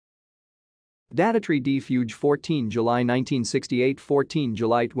Dattatrey D. Phuge 14 July 1968 – 14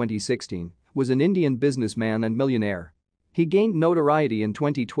 July 2016 was an Indian businessman and millionaire. He gained notoriety in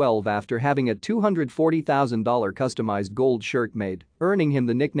 2012 after having a $240,000 customized gold shirt made, earning him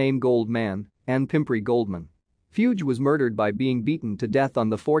the nickname Gold Man and Pimpri Goldman. Phuge was murdered by being beaten to death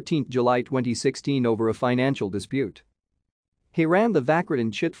on 14 July 2016 over a financial dispute. He ran the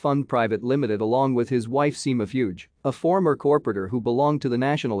Dattatrey Chit Fund Private Limited along with his wife Seema Phuge, a former corporator who belonged to the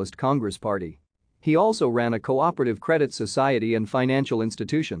Nationalist Congress Party. He also ran a cooperative credit society and financial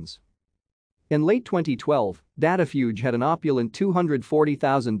institutions. In late 2012, Datta Phuge had an opulent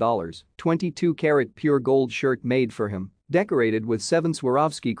 $240,000, 22-carat pure gold shirt made for him, decorated with 7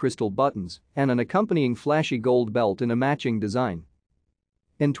 Swarovski crystal buttons and an accompanying flashy gold belt in a matching design.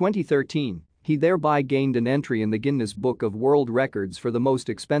 In 2013, he thereby gained an entry in the Guinness Book of World Records for the most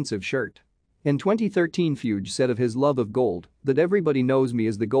expensive shirt. In 2013, Phuge said of his love of gold that everybody knows me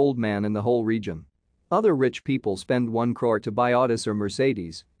as the gold man in the whole region. Other rich people spend 1 crore to buy Audis or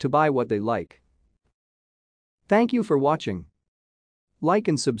Mercedes, to buy what they like. Thank you for watching. Like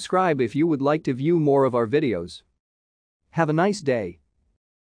and subscribe if you would like to view more of our videos. Have a nice day.